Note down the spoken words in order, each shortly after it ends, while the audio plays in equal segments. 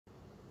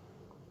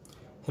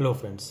Hello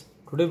friends,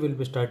 today we'll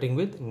be starting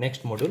with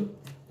next module,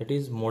 that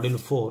is module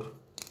 4.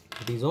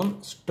 It is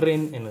on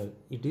strain energy,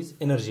 it is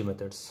energy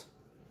methods.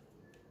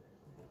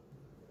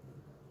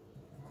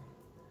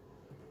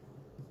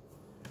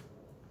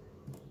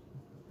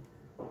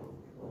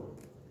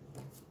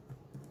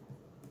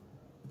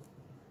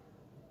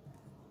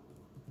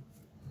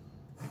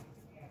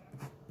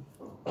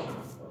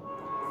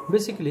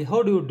 Basically,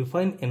 how do you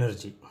define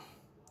energy?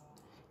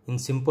 In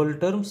simple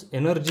terms,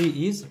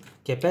 energy is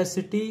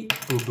capacity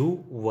to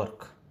do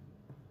work.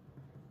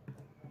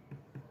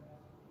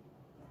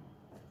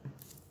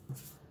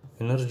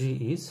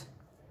 Energy is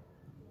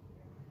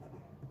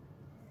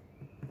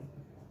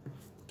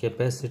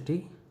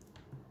capacity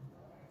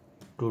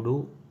to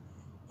do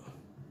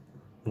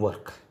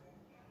work.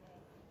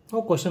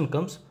 Now question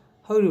comes,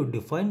 how do you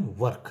define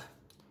work?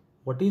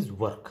 What is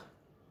work?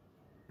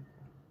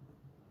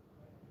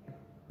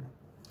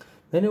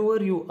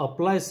 Whenever you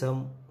apply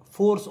some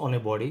force on a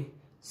body,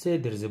 say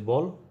there is a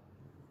ball,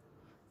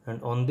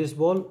 and on this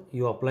ball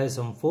you apply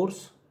some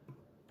force,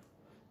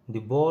 the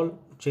ball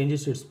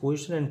changes its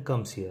position and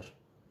comes here.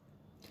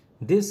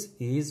 This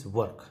is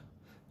work.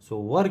 So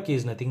work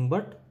is nothing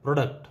but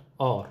product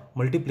or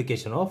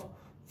multiplication of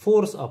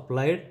force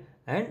applied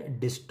and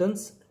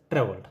distance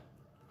traveled.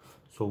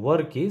 So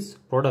work is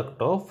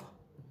product of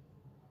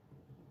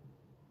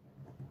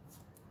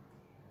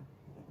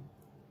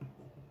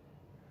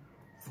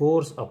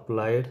force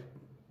applied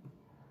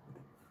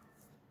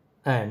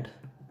and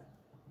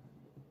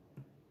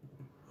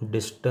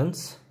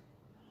distance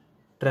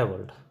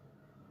traveled.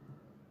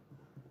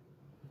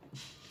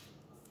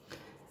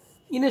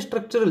 In a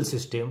structural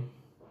system,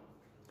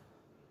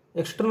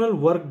 external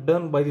work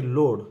done by the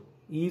load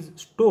is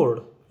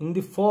stored in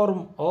the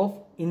form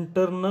of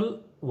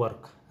internal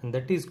work, and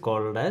that is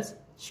called as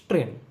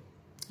strain.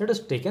 Let us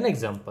take an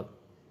example.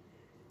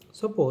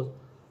 Suppose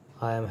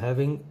I am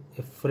having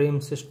a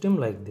frame system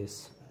like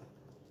this.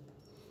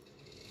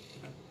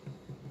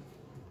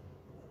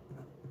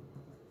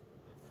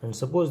 And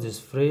suppose this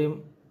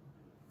frame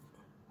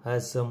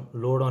has some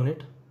load on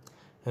it,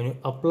 and you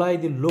apply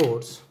the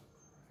loads,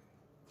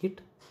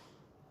 it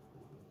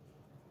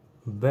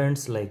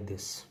bends like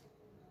this.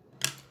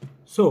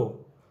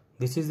 So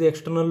this is the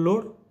external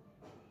load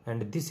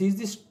and this is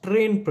the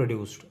strain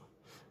produced.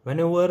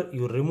 Whenever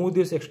you remove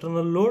this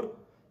external load,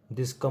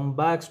 this comes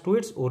back to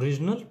its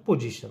original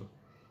position.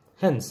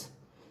 Hence,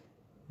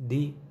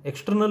 the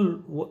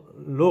external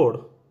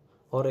load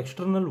or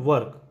external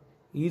work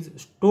is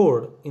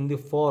stored in the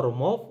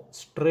form of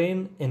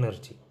strain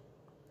energy.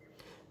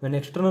 When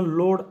external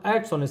load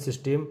acts on a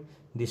system,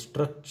 the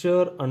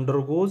structure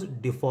undergoes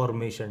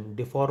deformation.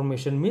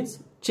 Deformation means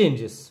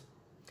changes.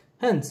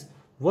 Hence,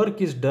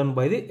 work is done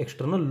by the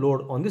external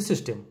load on the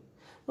system.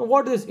 Now,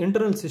 what this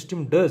internal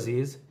system does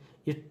is,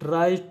 it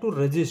tries to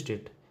resist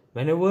it.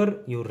 Whenever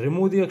you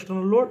remove the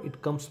external load,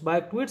 it comes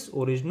back to its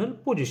original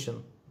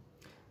position.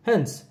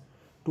 Hence,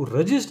 to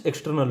resist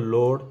external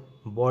load,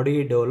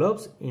 body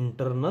develops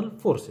internal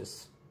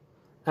forces.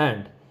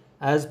 And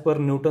as per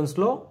Newton's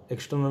law,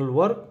 external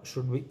work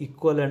should be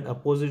equal and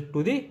opposite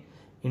to the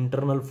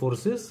internal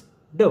forces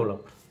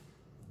developed.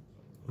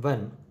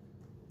 When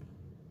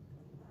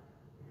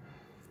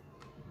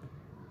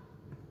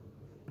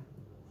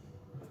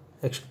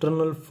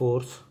external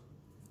force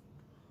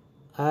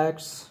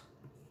acts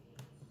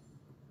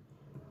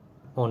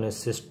on a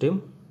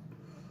system,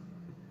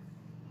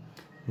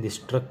 the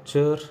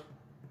structure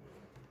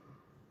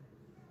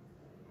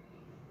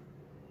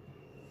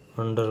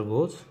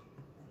undergoes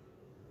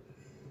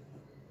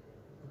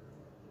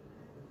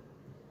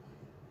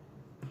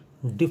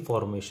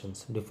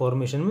deformations.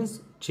 Deformation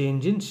means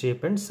change in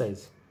shape and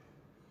size.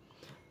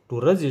 To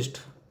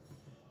resist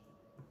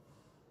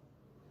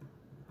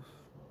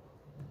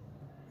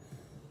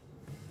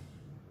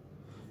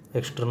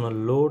external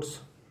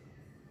loads,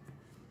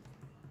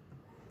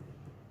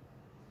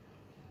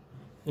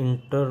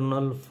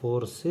 internal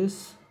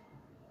forces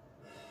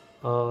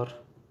are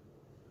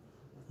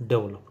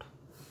developed,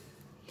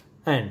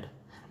 and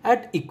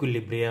at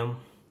equilibrium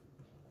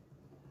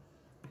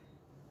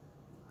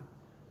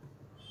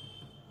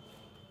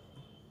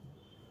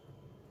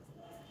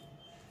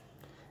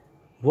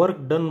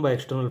work done by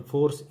external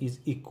force is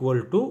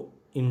equal to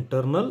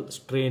internal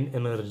strain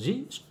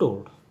energy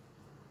stored.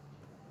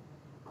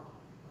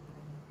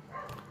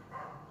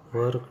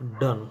 Work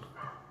done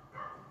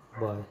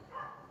by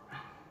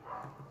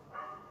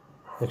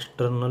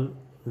external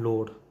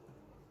load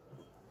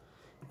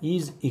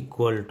is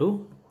equal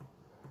to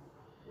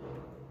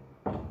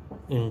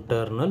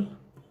internal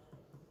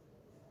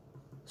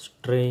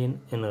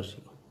strain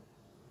energy.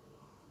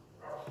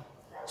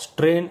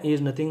 Strain is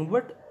nothing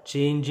but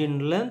change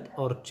in length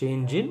or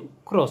change in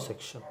cross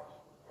section.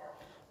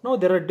 Now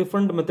there are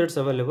different methods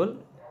available.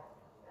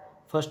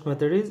 First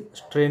method is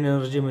strain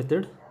energy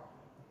method.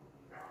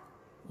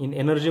 In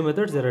energy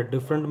methods there are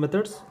different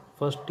methods.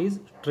 First is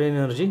strain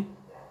energy.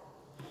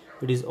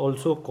 It is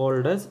also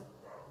called as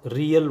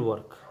real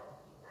work.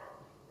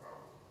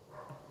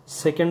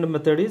 Second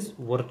method is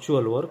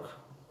virtual work.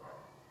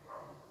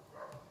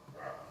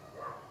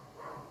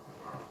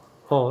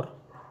 or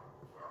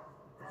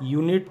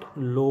unit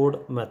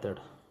load method.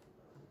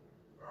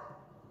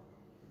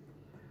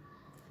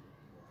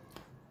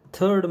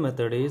 Third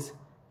method is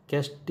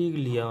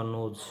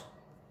Castigliano's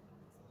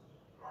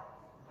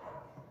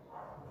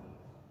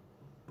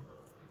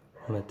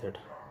method.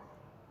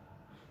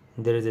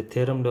 There is a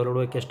theorem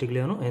developed by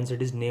Castigliano, hence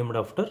it is named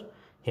after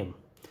him.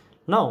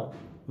 Now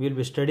we will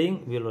be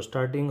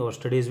starting our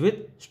studies with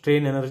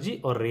strain energy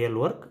or real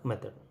work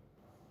method.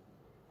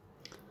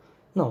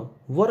 Now,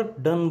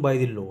 work done by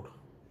the load.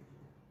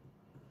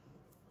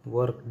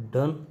 Work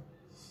done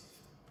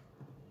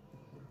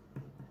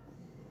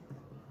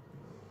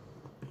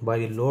by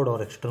the load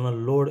or external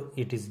load,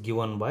 it is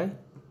given by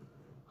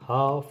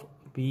half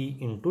P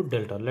into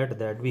delta. Let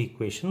that be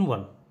equation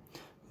 1,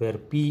 where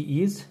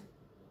P is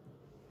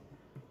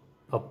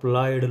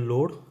applied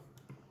load,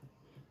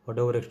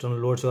 whatever external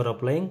loads you are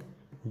applying.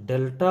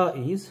 Delta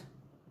is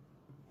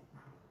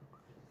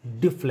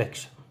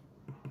deflection,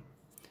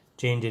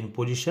 change in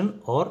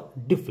position or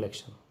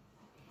deflection.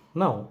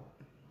 Now,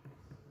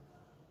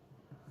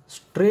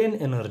 strain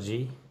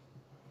energy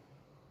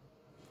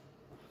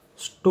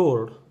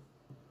stored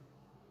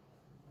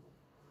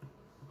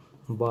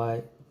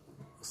by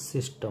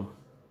system,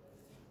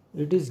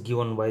 it is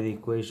given by the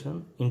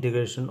equation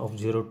integration of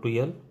 0 to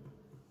L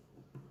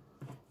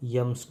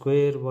m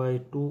square by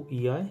 2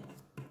 EI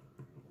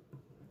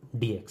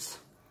dx,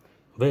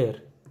 where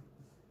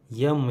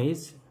m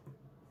is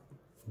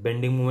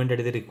bending moment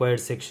at the required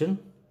section,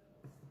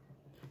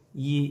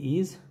 E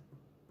is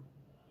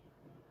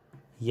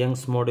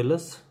Young's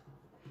modulus,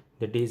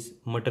 that is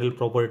material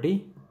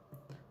property,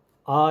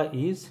 R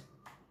is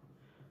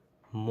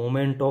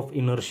moment of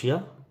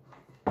inertia.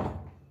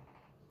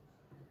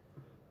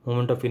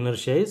 Moment of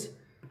inertia is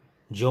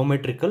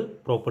geometrical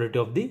property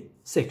of the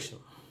section.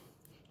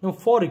 Now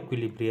for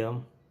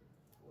equilibrium,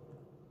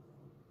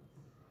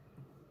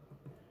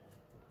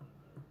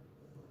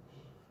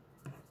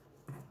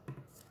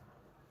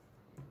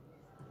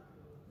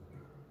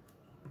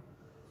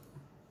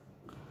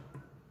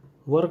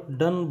 work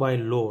done by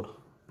load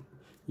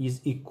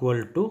is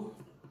equal to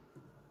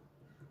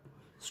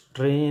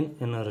strain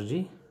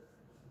energy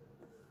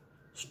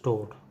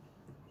stored.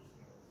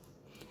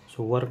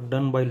 So work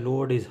done by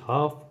load is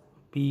half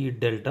P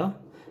delta,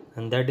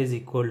 and that is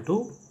equal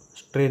to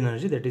strain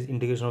energy, that is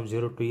integration of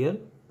 0 to L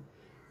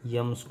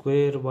m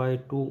square by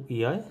 2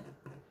 EI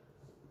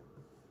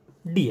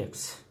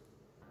dx.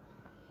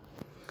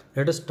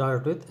 Let us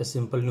start with a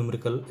simple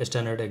numerical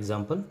standard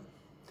example.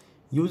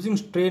 Using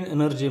strain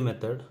energy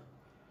method,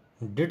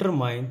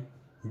 determine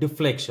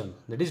deflection,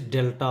 that is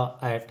delta,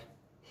 at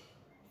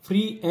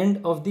free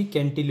end of the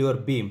cantilever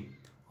beam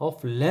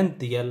of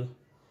length L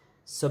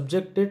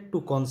subjected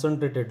to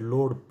concentrated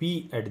load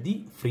P at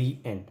the free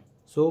end.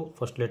 So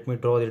first let me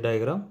draw the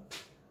diagram.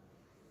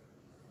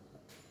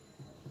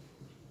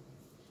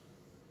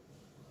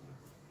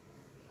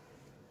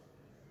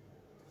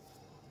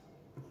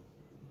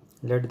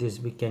 Let this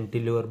be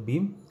cantilever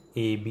beam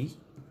AB.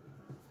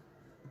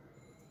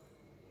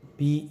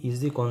 P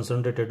is the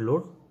concentrated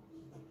load.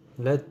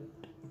 Let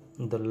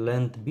the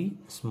length be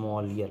small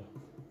l.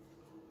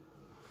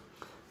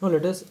 Now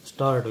let us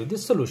start with the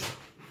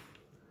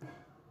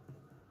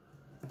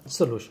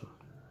solution.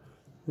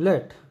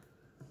 Let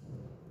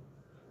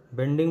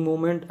bending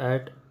moment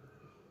at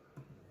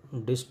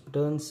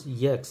distance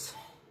x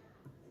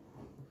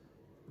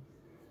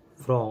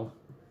from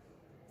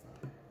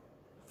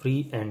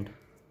free end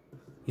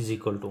is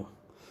equal to.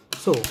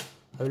 So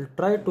I will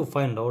try to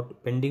find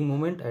out bending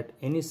moment at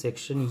any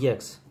section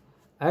x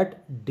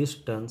at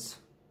distance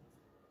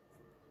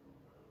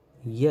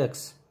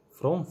x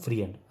from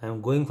free end. I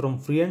am going from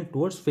free end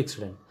towards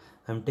fixed end.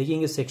 I am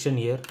taking a section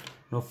here.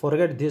 Now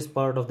forget this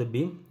part of the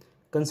beam.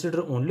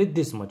 Consider only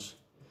this much.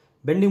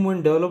 Bending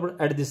moment developed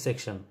at this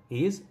section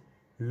is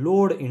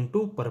load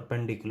into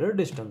perpendicular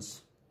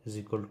distance is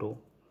equal to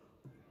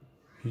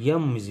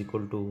m is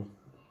equal to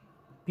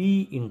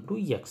P into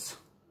x.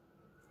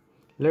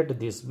 Let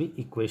this be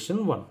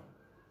equation 1.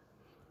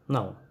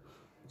 Now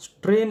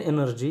strain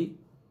energy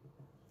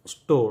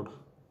stored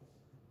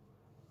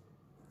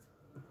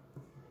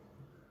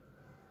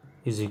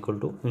is equal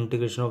to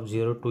integration of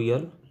 0 to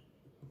L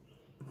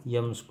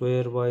m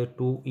square by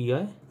 2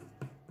 EI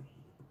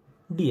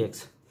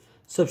dx.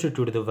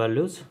 Substitute the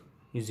values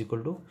is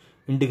equal to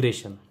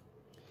integration.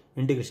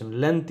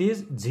 Length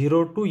is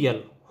 0 to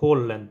L, whole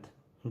length.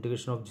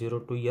 Integration of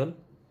 0 to L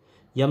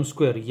m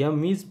square,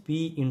 m is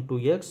P into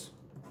x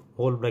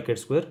whole bracket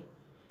square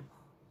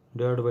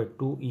divided by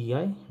 2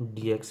 EI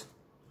dx.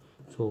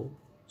 So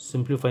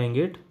simplifying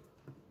it,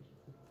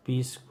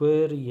 P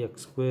square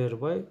x square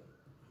by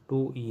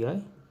 2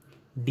 EI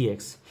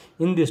dx.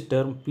 In this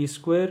term, P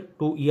square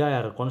 2 EI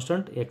are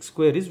constant, x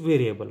square is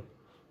variable.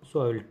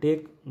 So I will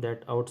take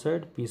that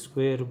outside. P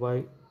square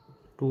by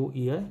 2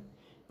 EI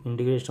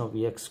integration of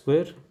x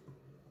square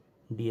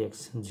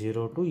dx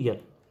 0 to L,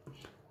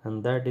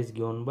 and that is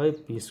given by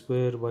P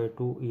square by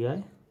 2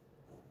 EI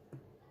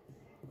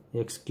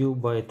x cube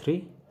by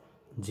 3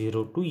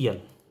 0 to L.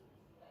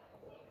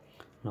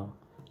 Now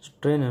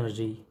strain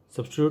energy,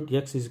 substitute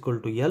x is equal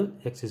to L,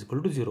 x is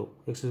equal to 0.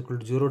 X is equal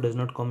to 0 does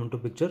not come into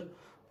picture,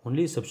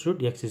 only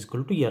substitute x is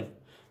equal to L.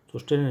 So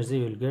strain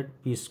energy will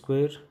get P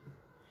square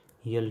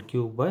L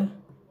cube by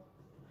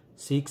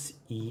 6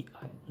 EI.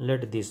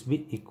 Let this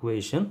be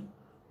equation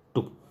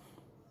 2.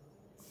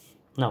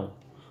 Now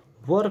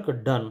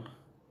work done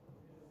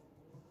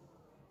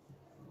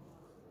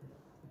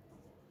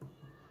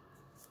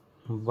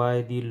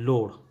by the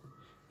load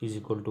is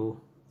equal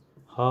to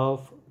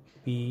half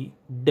P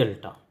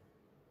delta.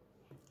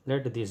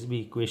 Let this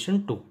be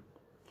equation 2,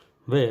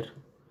 where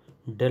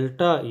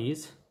delta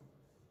is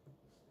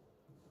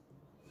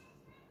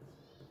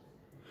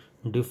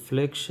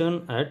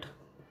deflection at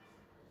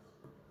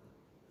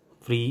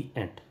free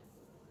end,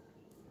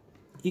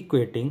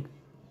 equating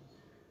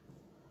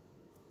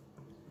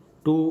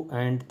 2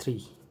 and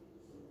 3.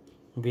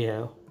 We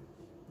have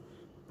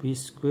P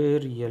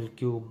square L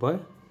cube by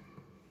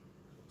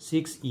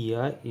 6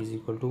 EI is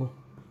equal to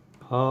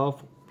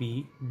half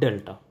P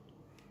delta.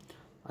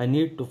 I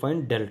need to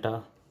find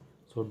delta,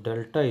 so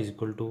delta is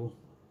equal to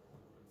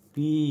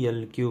P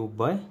L cube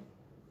by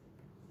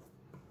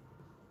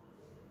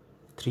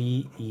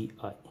 3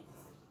 EI.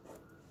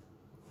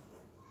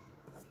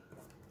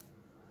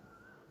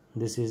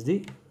 This is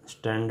the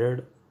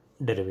standard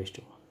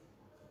derivative.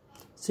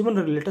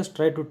 Similarly, let us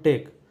try to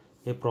take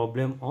a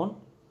problem on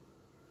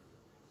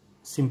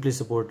simply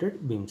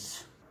supported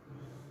beams.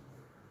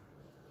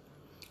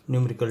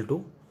 Numerical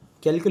 2.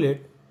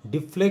 Calculate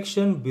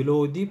deflection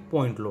below the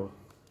point load.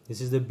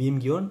 This is the beam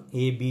given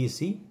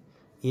ABC.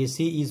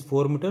 AC is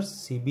 4 meters,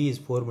 CB is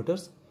 4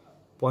 meters.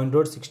 Point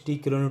load 60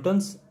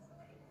 kilonewtons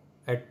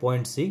at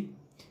point C.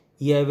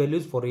 EI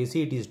values for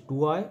AC it is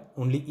 2I,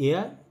 only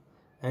AI,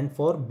 and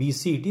for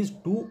BC it is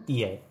 2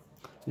 EI.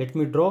 Let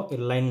me draw a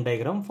line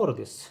diagram for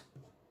this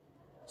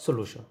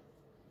solution.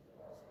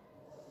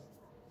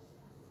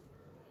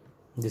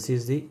 This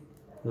is the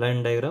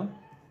line diagram.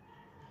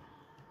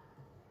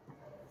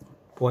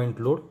 Point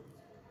load.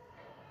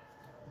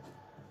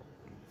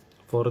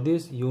 For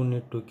this you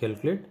need to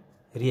calculate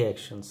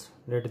reactions.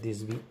 Let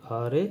this be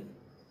RA,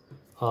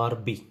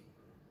 RB.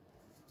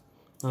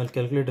 Now I will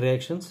calculate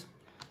reactions.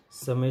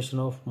 Summation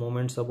of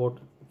moments about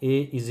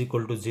A is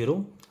equal to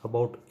 0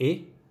 about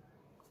A.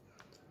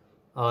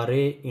 RA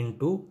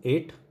into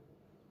 8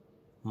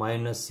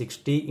 minus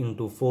 60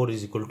 into 4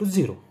 is equal to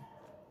 0.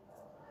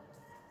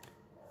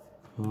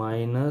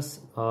 Minus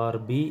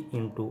RB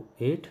into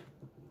 8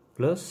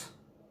 plus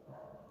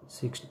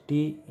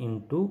 60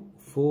 into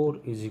 4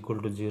 is equal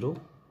to 0,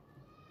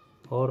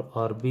 or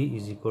RB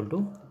is equal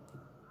to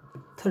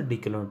 30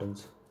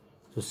 kilonewtons.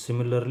 So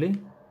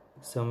similarly,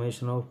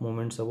 summation of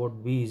moments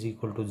about B is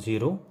equal to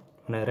 0.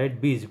 When I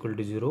write B is equal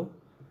to 0,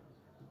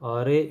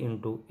 RA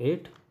into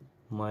 8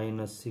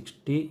 minus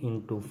 60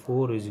 into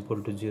 4 is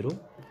equal to 0.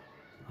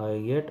 I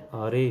get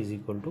RA is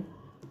equal to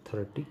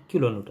 30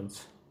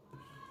 kilonewtons.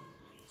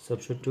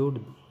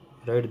 Substitute,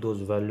 write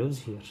those values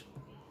here.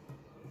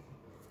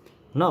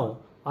 Now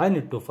I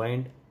need to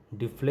find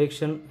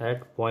deflection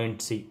at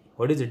point C.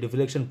 What is the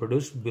deflection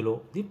produced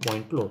below the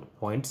point load,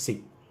 point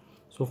C?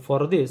 So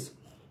for this,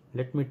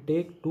 let me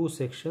take two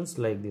sections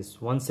like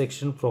this. One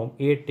section from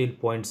A till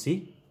point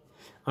C,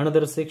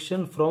 another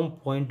section from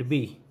point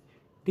B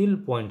till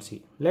point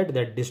C. Let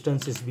that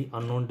distances be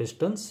unknown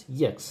distance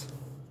x.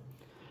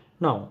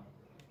 Now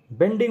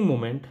bending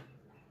moment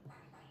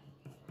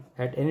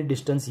at any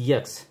distance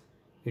x,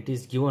 it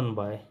is given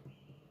by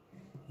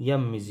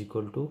m is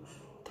equal to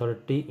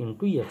 30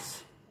 into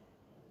x.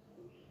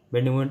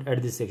 Bending moment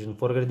at this section,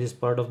 forget this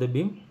part of the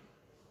beam,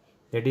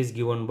 that is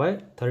given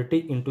by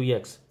 30 into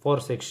x for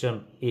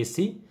section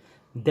AC,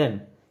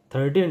 then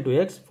 30 into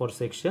x for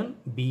section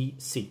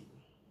BC.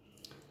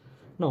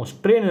 Now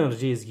strain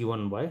energy is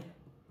given by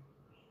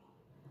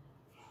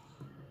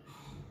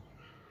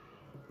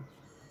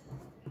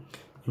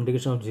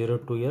integration of 0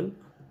 to L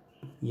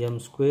m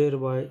square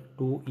by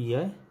 2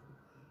 EI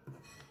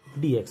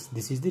dx.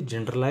 This is the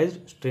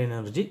generalized strain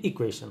energy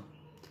equation.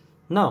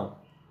 Now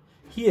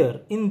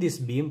here in this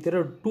beam there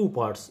are two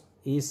parts,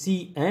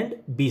 AC and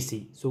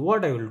BC. So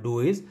what I will do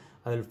is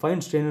I will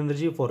find strain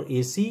energy for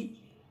AC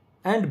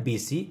and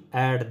BC,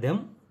 add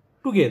them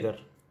together.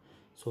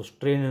 So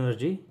strain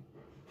energy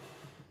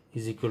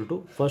is equal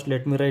to, first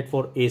let me write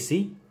for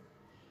AC.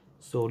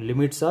 So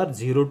limits are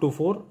 0 to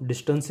 4,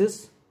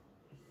 distances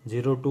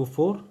 0 to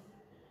 4,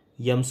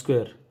 m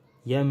square,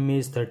 m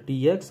is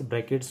 30x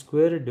bracket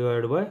square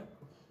divided by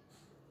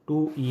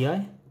 2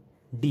 EI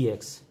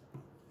dx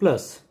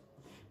plus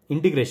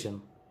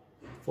integration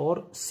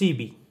for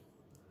CB,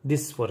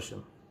 this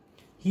version.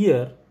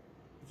 Here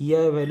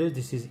EI values,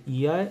 this is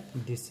EI,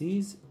 this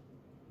is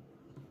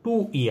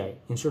 2 EI.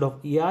 Instead of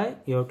EI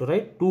you have to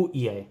write 2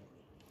 EI.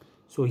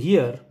 So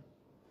here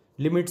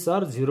limits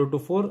are 0 to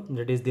 4,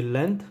 that is the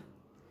length,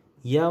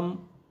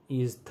 m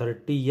is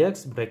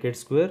 30x bracket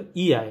square,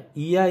 EI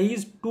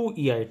is 2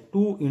 EI,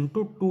 2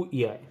 into 2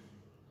 EI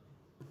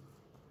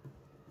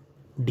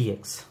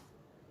dx.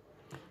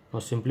 Now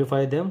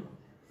simplify them.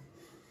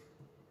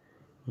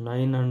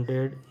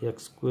 900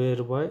 x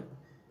square by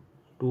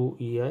 2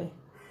 EI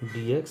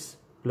dx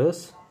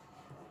plus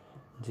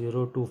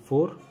 0 to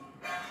 4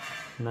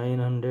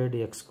 900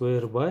 x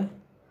square by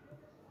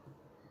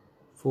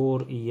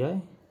 4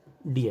 EI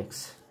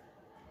dx.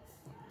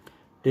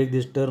 Take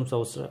these terms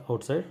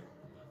outside.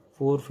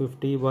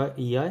 450 by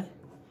EI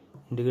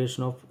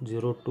integration of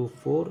 0 to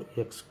 4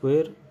 x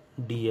square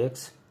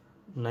dx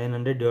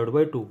 900 divided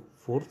by 2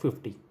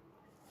 450.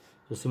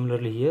 So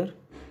similarly here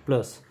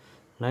plus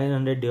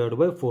 900 divided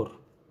by 4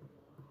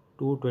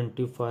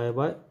 225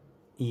 by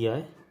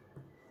EI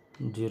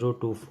 0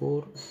 to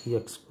 4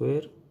 x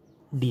square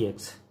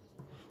dx.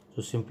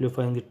 So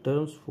simplifying the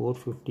terms,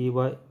 450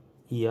 by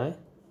EI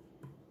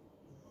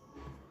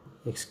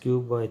x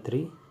cube by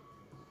 3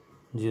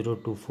 0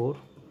 to 4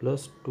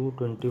 plus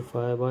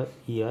 225 by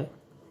EI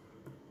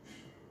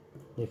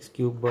x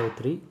cube by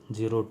 3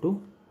 0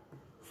 to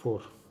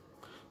 4.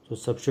 So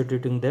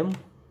substituting them,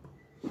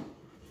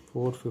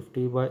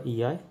 450 by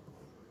EI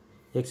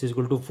x is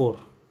equal to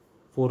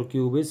 4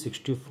 cube is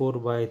 64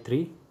 by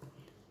 3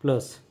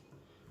 plus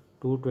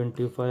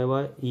 225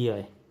 by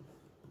EI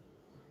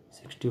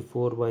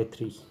 64 by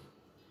 3.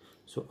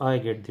 So I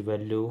get the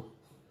value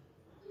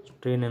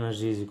strain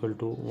energy is equal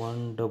to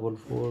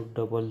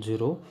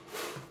 14400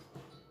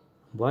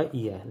 by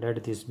EI.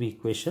 Let this be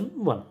equation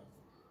 1.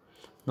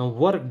 Now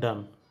work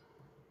done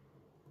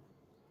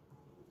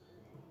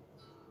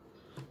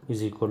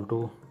is equal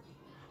to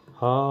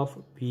half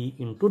P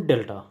into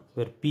delta,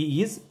 where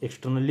P is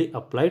externally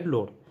applied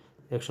load.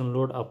 External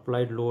load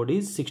applied load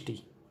is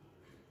 60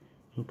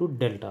 into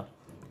delta.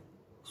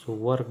 So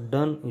work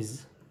done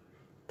is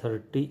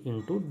 30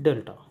 into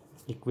delta.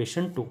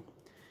 Equation 2.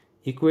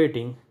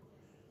 Equating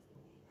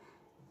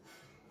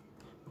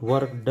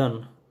work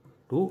done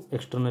to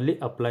externally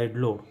applied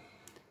load,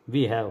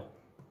 we have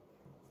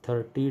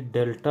 30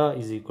 delta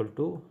is equal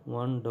to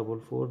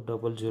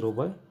 14400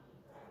 by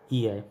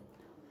EI,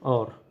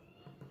 or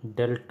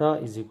delta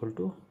is equal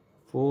to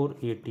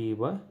 480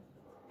 by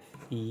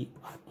EI.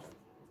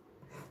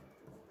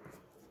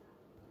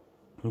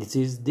 This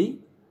is the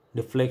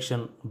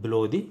deflection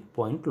below the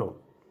point load.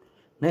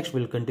 Next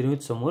we'll continue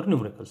with some more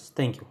numericals.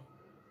 Thank you.